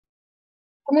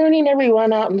Good morning,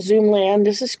 everyone out in Zoom land.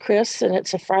 This is Chris, and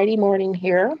it's a Friday morning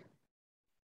here.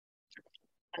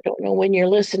 I don't know when you're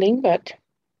listening, but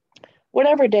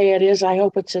whatever day it is, I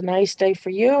hope it's a nice day for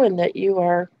you and that you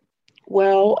are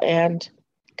well and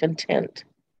content.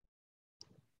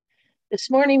 This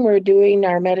morning, we're doing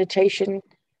our meditation.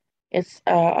 It's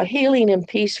a healing and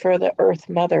peace for the Earth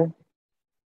Mother.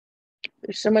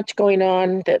 There's so much going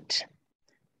on that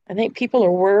I think people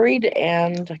are worried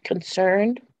and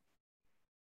concerned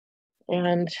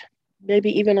and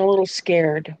maybe even a little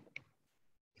scared.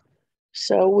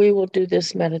 So we will do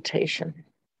this meditation.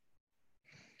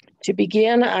 To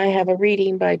begin, I have a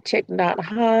reading by Thich Nhat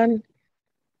Hanh,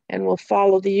 and we'll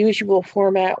follow the usual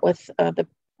format with the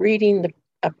reading,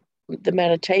 the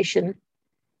meditation,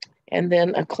 and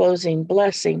then a closing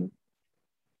blessing.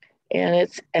 And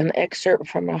it's an excerpt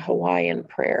from a Hawaiian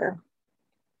prayer.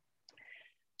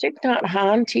 Thich Nhat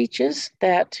Hanh teaches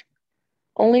that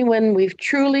only when we've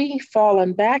truly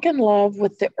fallen back in love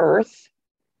with the earth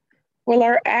will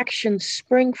our actions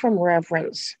spring from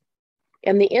reverence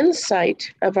and the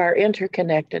insight of our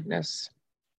interconnectedness.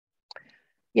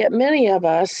 Yet many of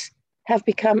us have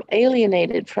become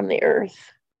alienated from the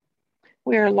earth.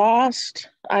 We are lost,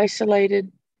 isolated,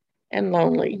 and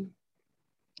lonely.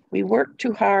 We work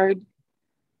too hard,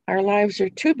 our lives are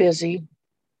too busy,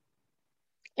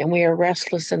 and we are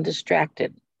restless and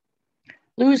distracted,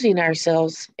 losing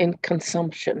ourselves in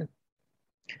consumption.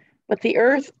 But the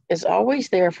earth is always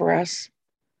there for us,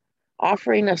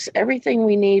 offering us everything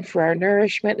we need for our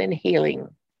nourishment and healing.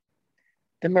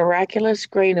 The miraculous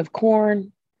grain of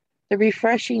corn, the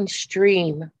refreshing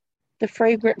stream, the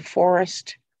fragrant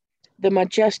forest, the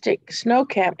majestic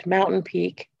snow-capped mountain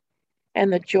peak,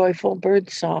 and the joyful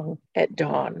bird song at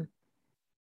dawn.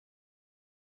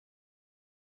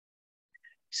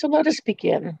 So let us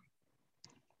begin.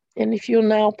 And if you'll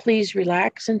now please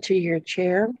relax into your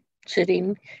chair,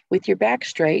 sitting with your back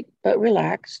straight but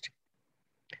relaxed.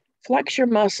 Flex your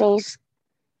muscles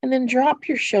and then drop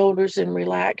your shoulders and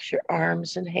relax your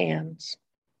arms and hands.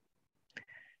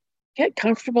 Get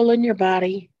comfortable in your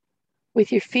body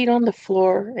with your feet on the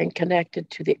floor and connected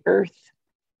to the earth,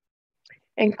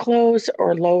 and close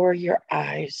or lower your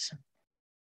eyes.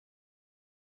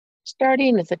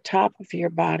 Starting at the top of your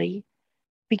body,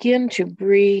 begin to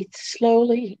breathe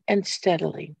slowly and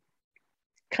steadily,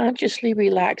 consciously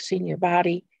relaxing your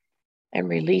body and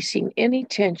releasing any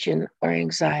tension or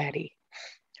anxiety,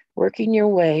 working your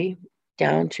way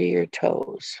down to your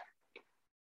toes.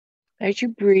 As you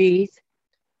breathe,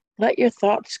 let your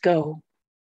thoughts go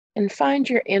and find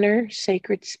your inner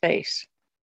sacred space,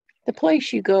 the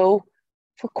place you go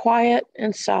for quiet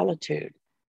and solitude,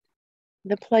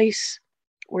 the place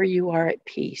where you are at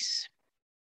peace.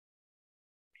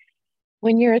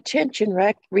 When your attention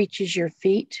reaches your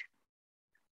feet,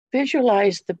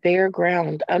 visualize the bare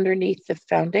ground underneath the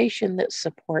foundation that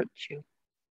supports you.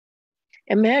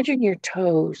 Imagine your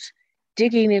toes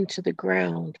digging into the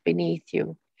ground beneath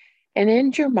you, and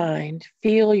in your mind,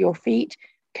 feel your feet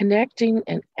connecting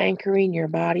and anchoring your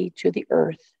body to the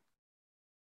earth.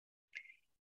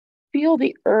 Feel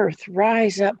the earth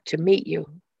rise up to meet you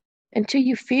until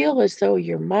you feel as though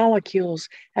your molecules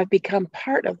have become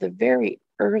part of the very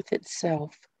earth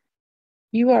itself.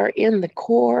 You are in the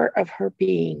core of her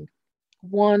being,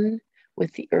 one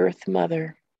with the Earth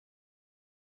Mother.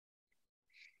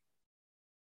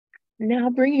 Now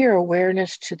bring your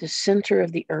awareness to the center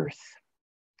of the earth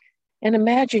and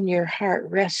imagine your heart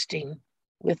resting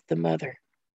with the Mother.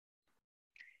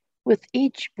 With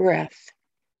each breath,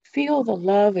 feel the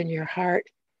love in your heart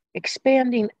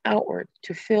expanding outward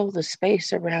to fill the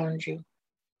space around you,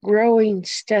 growing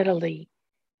steadily,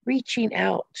 reaching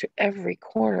out to every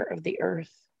corner of the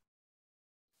earth.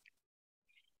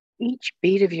 Each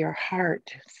beat of your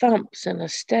heart thumps in a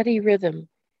steady rhythm,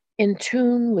 in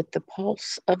tune with the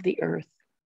pulse of the earth.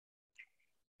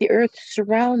 The earth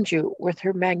surrounds you with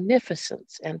her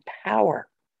magnificence and power.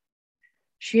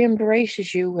 She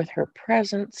embraces you with her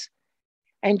presence,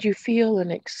 and you feel an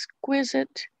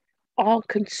exquisite,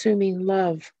 all-consuming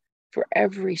love for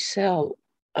every cell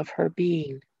of her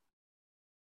being.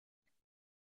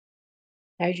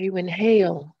 As you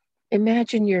inhale,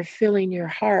 imagine you're filling your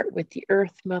heart with the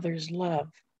Earth Mother's love.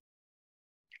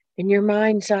 In your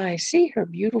mind's eye, see her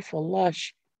beautiful,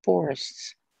 lush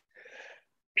forests,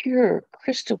 pure,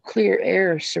 crystal clear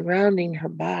air surrounding her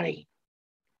body,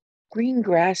 green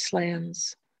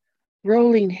grasslands,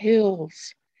 rolling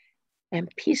hills,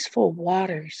 and peaceful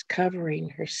waters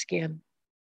covering her skin.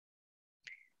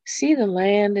 See the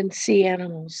land and sea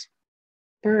animals,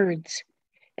 birds,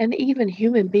 and even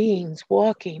human beings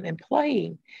walking and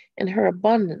playing in her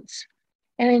abundance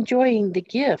and enjoying the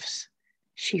gifts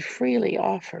she freely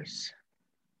offers.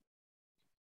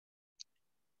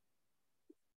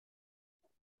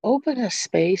 Open a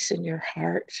space in your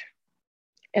heart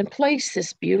and place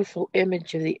this beautiful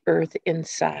image of the earth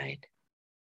inside.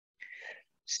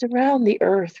 Surround the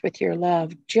earth with your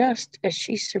love, just as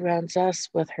she surrounds us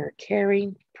with her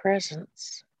caring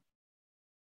presence.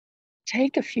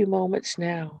 Take a few moments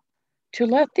now to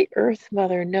let the Earth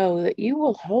Mother know that you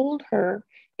will hold her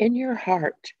in your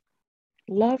heart,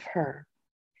 love her,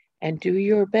 and do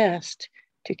your best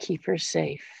to keep her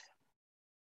safe.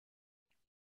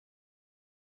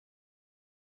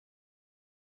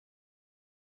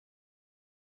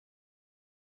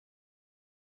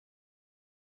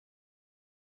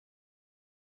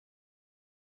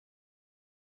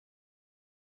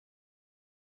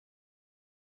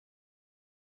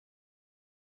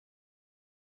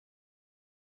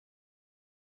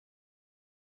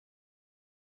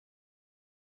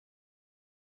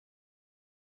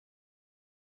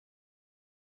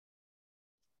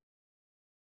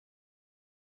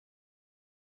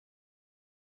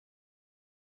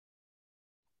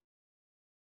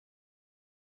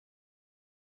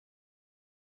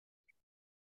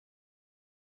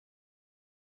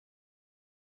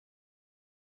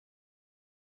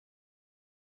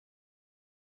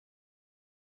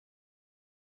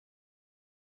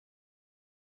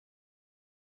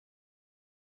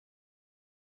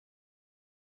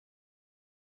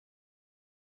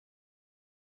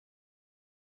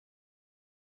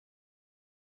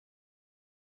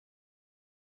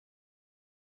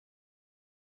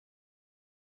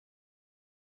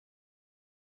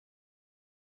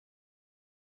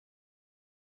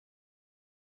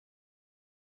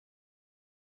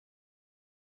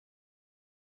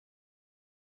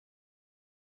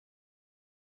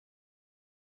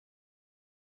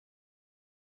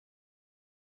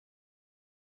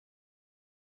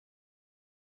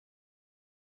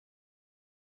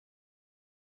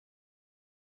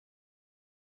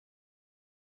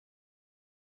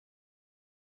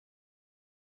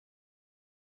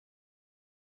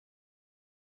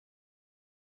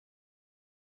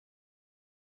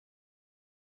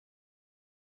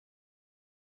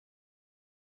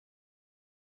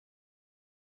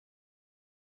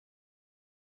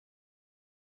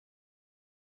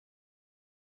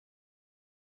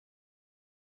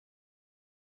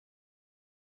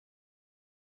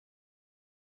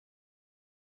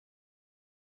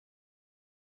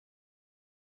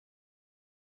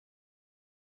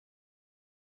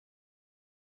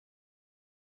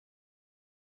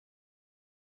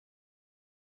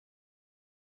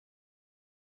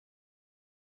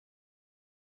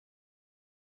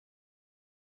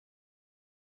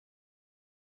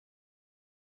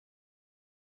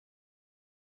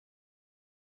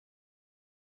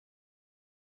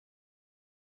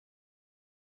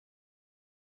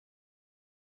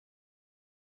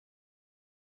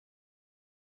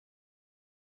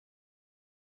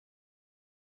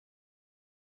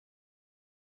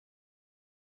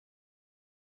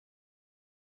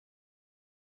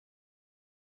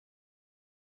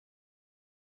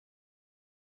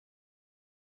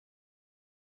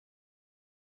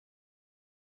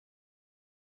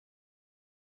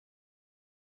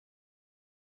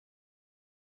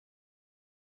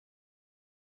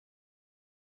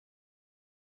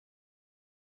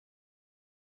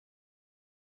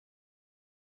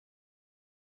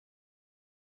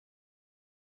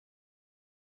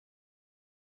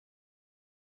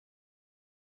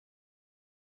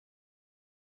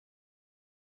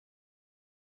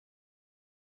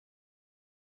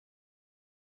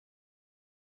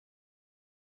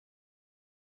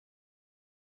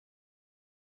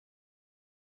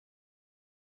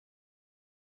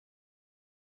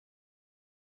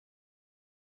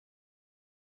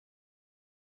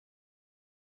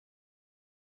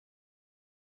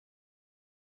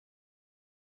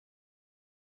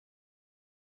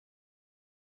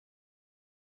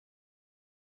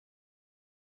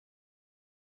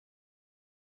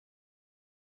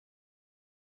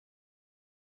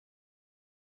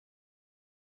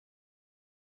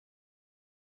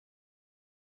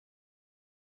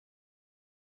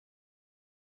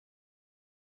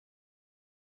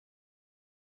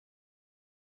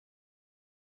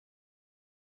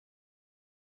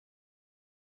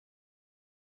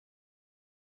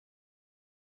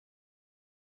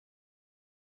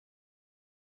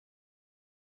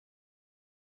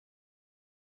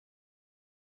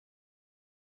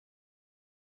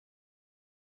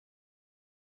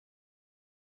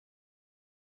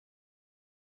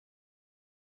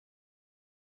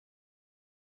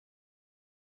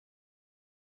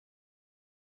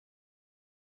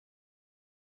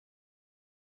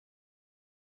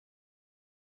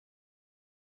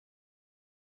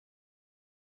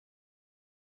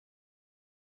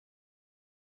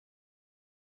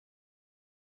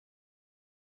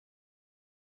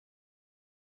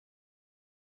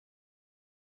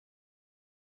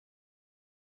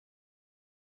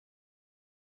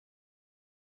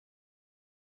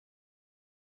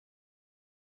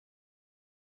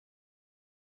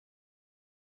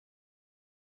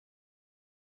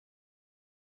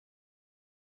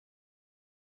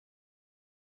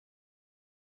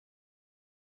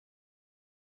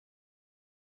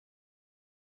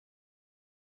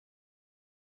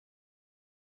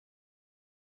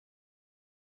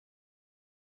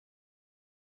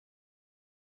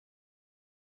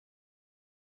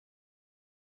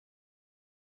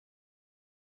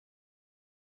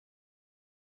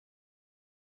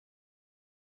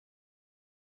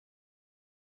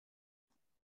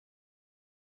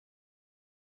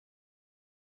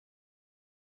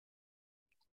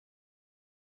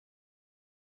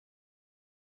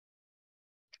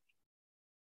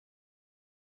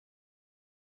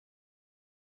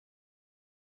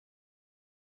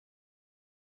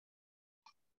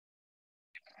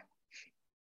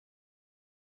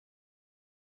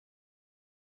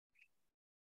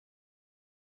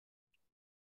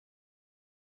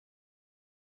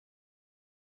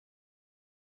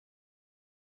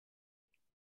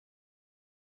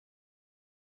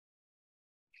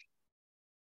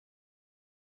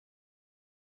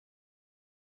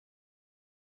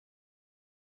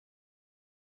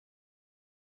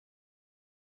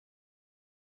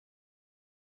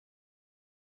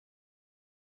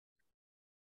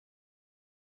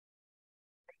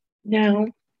 Now,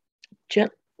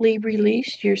 gently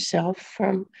release yourself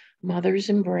from Mother's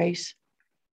embrace.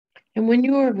 And when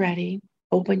you are ready,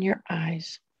 open your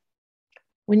eyes.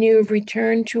 When you have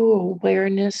returned to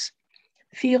awareness,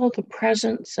 feel the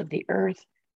presence of the earth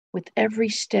with every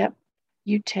step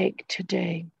you take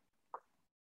today.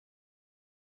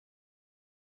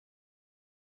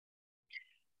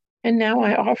 And now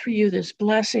I offer you this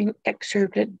blessing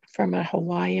excerpted from a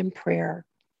Hawaiian prayer.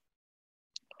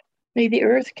 May the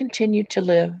earth continue to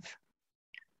live.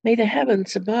 May the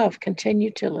heavens above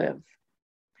continue to live.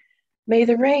 May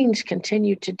the rains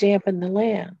continue to dampen the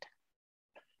land.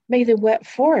 May the wet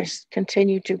forest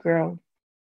continue to grow.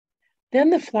 Then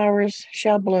the flowers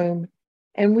shall bloom,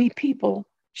 and we people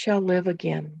shall live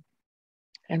again.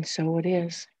 And so it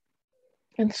is.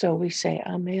 And so we say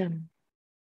amen.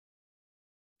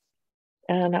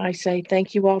 And I say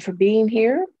thank you all for being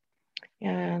here.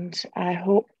 And I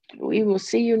hope we will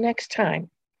see you next time.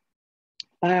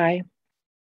 Bye.